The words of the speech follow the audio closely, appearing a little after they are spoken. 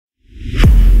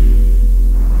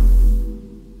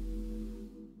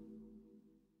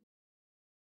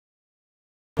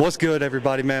What's good,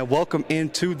 everybody, man? Welcome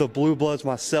into the Blue Bloods.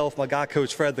 Myself, my guy,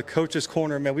 Coach Fred, the Coach's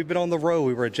Corner. Man, we've been on the road.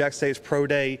 We were at Jack State's Pro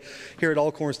Day here at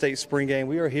Alcorn State Spring Game.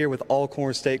 We are here with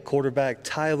Alcorn State quarterback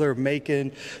Tyler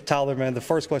Macon. Tyler, man, the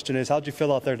first question is, how'd you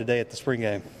feel out there today at the spring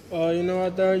game?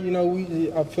 Out there,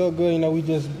 I feel good.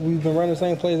 We've been running the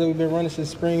same plays that we've been running since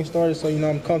spring started. So,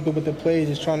 I'm comfortable with the plays,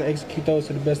 just trying to execute those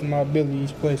to the best of my ability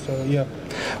each play. So, yeah.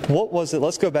 What was it?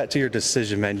 Let's go back to your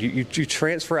decision, man. You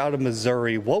transfer out of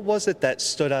Missouri. What was it that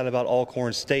stood out about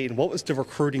Alcorn State, and what was the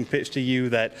recruiting pitch to you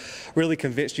that really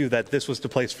convinced you that this was the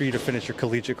place for you to finish your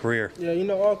collegiate career? Yeah,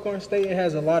 Alcorn State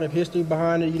has a lot of history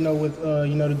behind it. With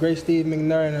the great Steve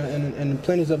McNair and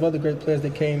plenty of other great players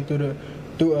that came through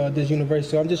this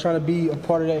university. So I'm just trying to be a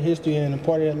part of that history and a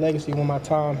part of that legacy when my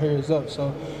time here is up.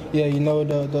 So, yeah,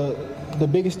 the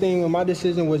biggest thing in my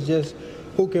decision was just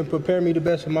who can prepare me the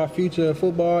best for my future in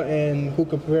football and who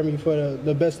can prepare me for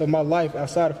the best of my life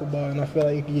outside of football. And I feel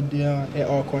like it can get done at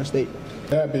Alcorn State.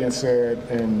 That being said,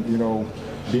 and,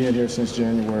 being here since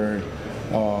January,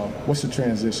 what's the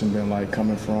transition been like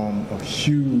coming from a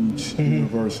huge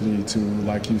university to,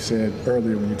 like you said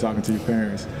earlier when you're talking to your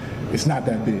parents, it's not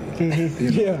that big.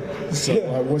 So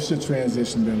what's your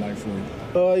transition been like for you?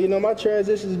 My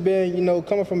transition has been,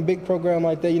 coming from a big program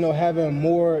like that, having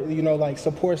more, like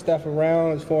support staff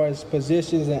around as far as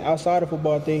positions and outside of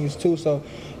football things too. So,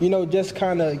 just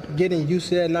kind of getting used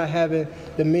to that, not having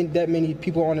that many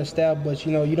people on the staff, but,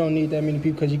 you don't need that many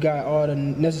people because you got all the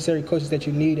necessary coaches that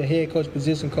you need, a head coach,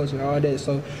 position coach, and all that.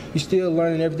 So you're still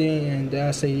learning everything, and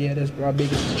I say, yeah, that's our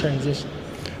biggest transition.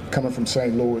 Coming from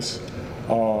St. Louis,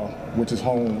 which is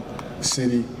home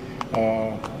city,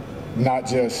 not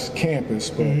just campus,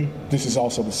 but this is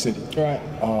also the city. Right.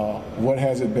 What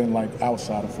has it been like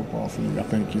outside of football for you? I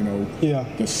think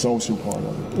the social part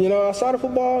of it. Outside of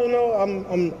football,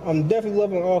 I'm definitely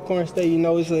loving Alcorn State.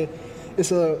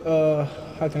 It's a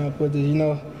how can I put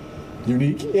this?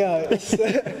 Unique. Yeah, it's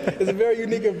a very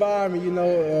unique environment.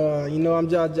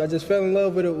 I just fell in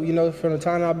love with it. From the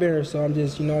time I've been here. So I'm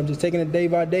just taking it day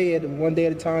by day, one day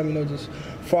at a time. Just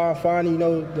finding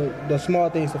the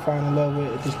small things to find in love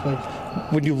with at this place.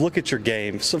 When you look at your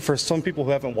game, so for some people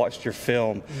who haven't watched your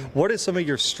film, what is some of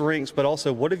your strengths, but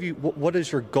also what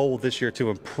is your goal this year to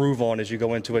improve on as you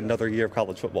go into another year of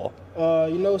college football?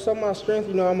 Some of my strengths,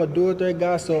 I'm a do-it-there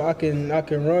guy, so I can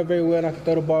run very well and I can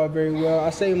throw the ball very well. I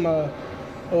say my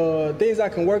things I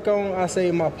can work on, I say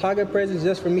my pocket presence,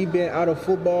 just for me being out of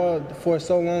football for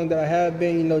so long that I have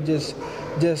been, just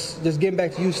getting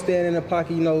back to staying in the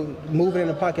pocket, moving in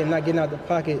the pocket and not getting out the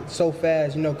pocket so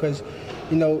fast, because,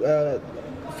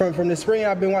 from the spring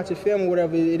I've been watching film or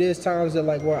whatever, it is times that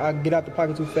where I get out the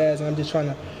pocket too fast and I'm just trying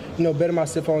to, better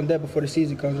myself on that before the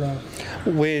season comes around.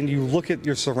 When you look at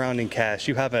your surrounding cast,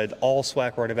 you have an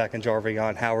all-SWAC running back in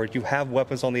Jarvion Howard. You have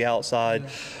weapons on the outside.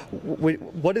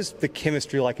 What is the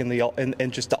chemistry like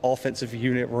in just the offensive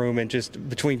unit room and just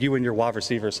between you and your wide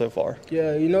receivers so far?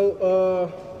 Yeah,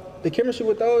 the chemistry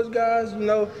with those guys, when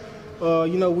we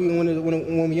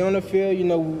on the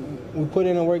field, we put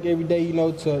in the work every day,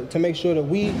 to make sure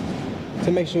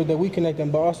that we connect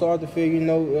them. But also off the field,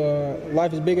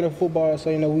 life is bigger than football. So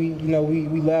we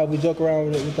laugh, we joke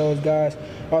around with those guys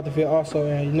off the field also.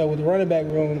 And with the running back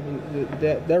room,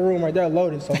 that room right there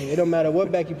loaded. So it don't matter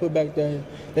what back you put back there,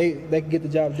 they can get the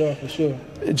job done for sure.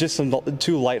 Just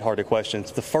two lighthearted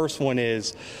questions. The first one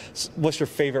is, what's your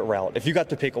favorite route? If you got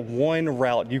to pick one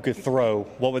route you could throw,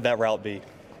 what would that route be?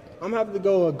 I'm happy to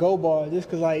go a go ball just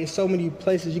because it's so many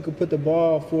places you could put the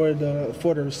ball for the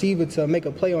receiver to make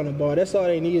a play on the ball. That's all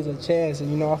they need is a chance.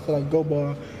 And I feel like go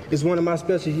ball is one of my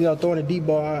specialties. Throwing a deep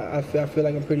ball, I feel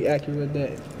like I'm pretty accurate with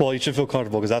that. Well, you should feel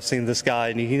comfortable because I've seen this guy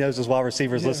and he knows his wide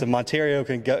receivers. Yeah. Listen, Monterio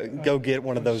can go get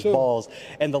one of those balls.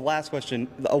 And the last question: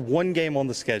 one game on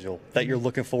the schedule that you're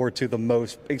looking forward to the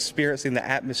most, experiencing the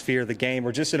atmosphere, the game,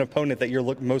 or just an opponent that you're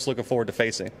most looking forward to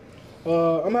facing? I'm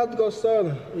going to have to go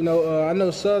Southern. I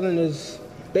know Southern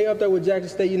they up there with Jackson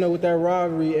State, with that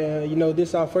rivalry. This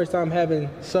is our first time having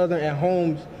Southern at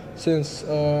home since the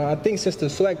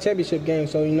SWAC championship game.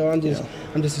 So, I'm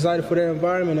just excited for that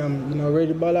environment. I'm, ready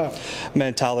to ball out.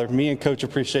 Man, Tyler, me and Coach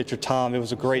appreciate your time. It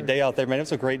was a great day out there, man. It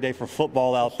was a great day for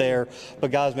football out there.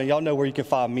 But, guys, man, y'all know where you can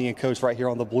find me and Coach right here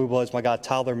on the Blue Bloods. My guy,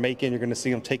 Tyler Macon, you're going to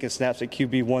see him taking snaps at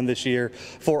QB1 this year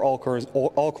for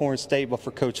Alcorn State. But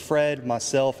for Coach Fred,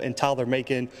 myself, and Tyler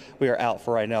Macon, we are out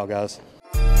for right now, guys.